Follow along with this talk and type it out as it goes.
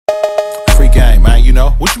game, man, you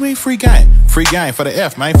know. What you mean free game? Free game for the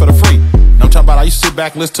F, man, for the free. You know what I'm talking about? I used to sit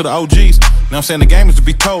back and listen to the OGs. You know what I'm saying? The game is to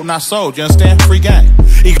be told, not sold. You understand? Free game.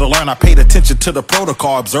 Eager to learn, I paid attention to the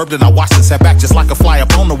protocol. Observed and I watched and sat back just like a fly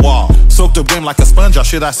up on the wall. Soaked up game like a sponge, or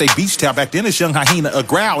should I say beach towel? Back then it's young hyena, a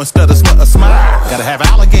growl instead of a smile. Gotta have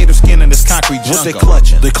alligator skin in this concrete jungle. What they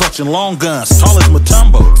clutching? They clutching long guns, tall as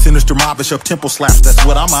Matumbo. Sinister mobbish up temple slaps, that's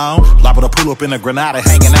what I'm on. Liable to pull up in a Granada,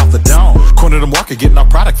 hanging out the dome. Corner the market, getting our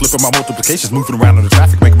product, flipping my multiplications, moving around in the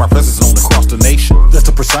traffic, making my presence known across the nation. That's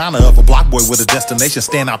the persona of a block boy with a destination.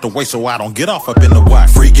 Stand out the way so I don't get off up in the whack.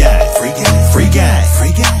 Free game, free game, free game,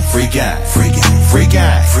 free game, free game, free game, free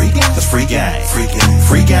game, free game. That's free game, free game,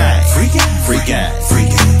 free game, free game, free game, free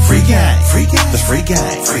game, free game, free game. That's free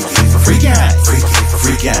game, free game, free game, free game,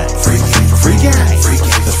 free game, free game, free game, free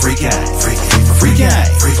game. That's free game, free game, free game,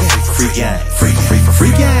 free game, free game, free game,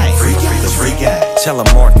 free game, free game. That's free game.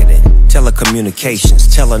 Telemarketing,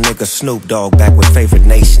 telecommunications, tell a nigga Snoop Dogg back with favorite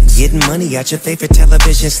nations. Getting money at your favorite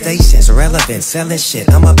television stations. Relevant, selling shit,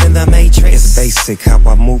 I'm up in the matrix. It's basic how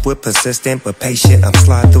I move with persistent but patient. I'm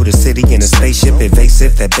sliding through the city in a spaceship,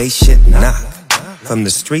 evasive, that base shit, nah. From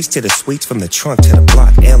the streets to the suites, from the trunk to the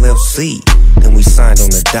block, LLC. Then we signed on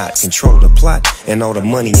the dot, control the plot, and all the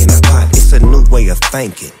money in the pot. It's a new way of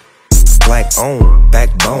thinking. Black owned,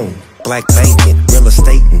 backbone, black banking, real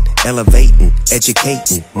estating, elevating,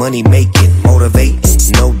 educating, money making, motivating,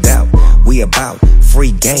 no doubt. We about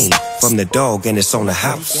free game from the dog and it's on the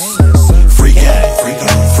house. Free game, free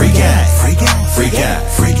game, free game, free game, free game,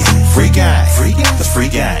 free game, free game, free game. That's free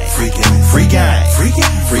game, free game, free game, free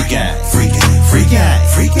game, free game, free game, free game,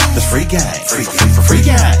 free game. That's free game, free game, free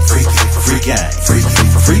game, free game, free game, free game,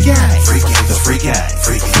 free game, free game. That's free game,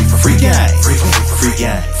 free game, free game, free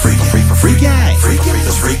game, free game, free game, free game, free game.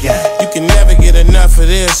 That's free game. You can never get enough of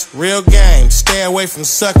this real game. Stay away from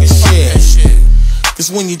sucker shit. Cause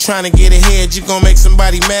when you tryna get ahead, you gon' make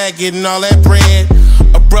somebody mad getting all that bread.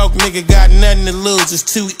 A broke nigga got nothing to lose, it's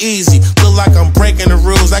too easy. Look like I'm breaking the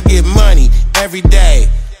rules. I get money every day,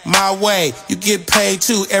 my way. You get paid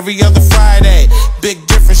too every other Friday. Big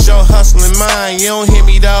difference, your hustling mine. You don't hear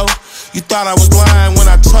me though. You thought I was lying when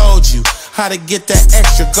I told you how to get that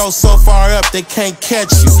extra. Go so far up they can't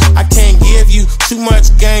catch you. I can't give you too much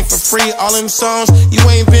game for free. All them songs, you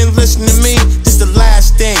ain't been listening to me. This the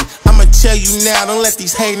last thing I'ma tell you now. Don't let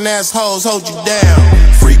these hating assholes hold you down.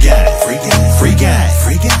 Free game, free game, free game,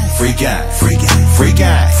 free game, free game, free game, free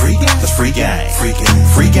game, free game. That's free game, free game,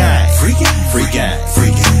 free game, free game, free game, free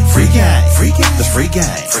game, free game, free game. That's free game,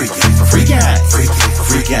 free game, free game, free game,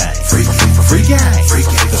 free game, free game, free game, free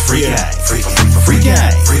game. That's free game, free game, free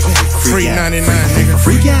game, free game, free 99, nigga.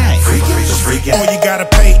 Free game, free game, that's free game. All you gotta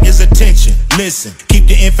pay is attention. Listen, keep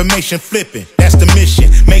the information flipping. That's the mission.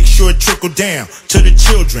 Make sure it trickle down to the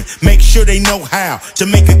children. Make sure they know how to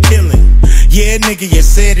make a killing. Yeah, nigga, you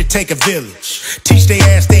said it take a village. Teach they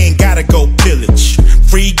ass they ain't gotta go pillage.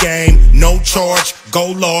 Free game, no charge,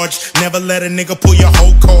 go large. Never let a nigga pull your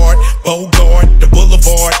whole card. Bogart, the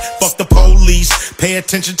boulevard, fuck the police. Pay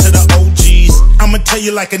attention to the OGs. I'ma tell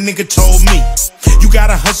you like a nigga told me. You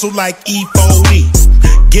gotta hustle like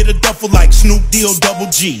E40. Get a duffel like Snoop Deal Double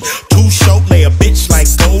G. Too short, lay a bitch like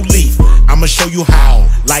gold leaf. I'ma show you how,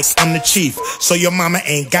 like I'm the chief. So your mama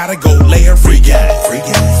ain't gotta go lay her free game. Free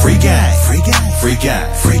game, free game, free game, free game,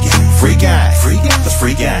 free game, free game, free game. That's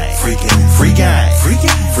free game, free game, free game, free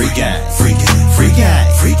game, free game, free game, free game,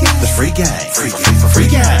 free game. That's free game, free game, free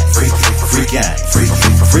game, free game, free game,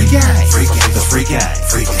 free game, free game, free game. That's free game,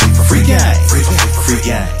 free game, free game, free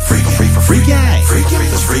game, free game, free game, free game, free game.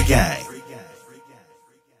 That's free game.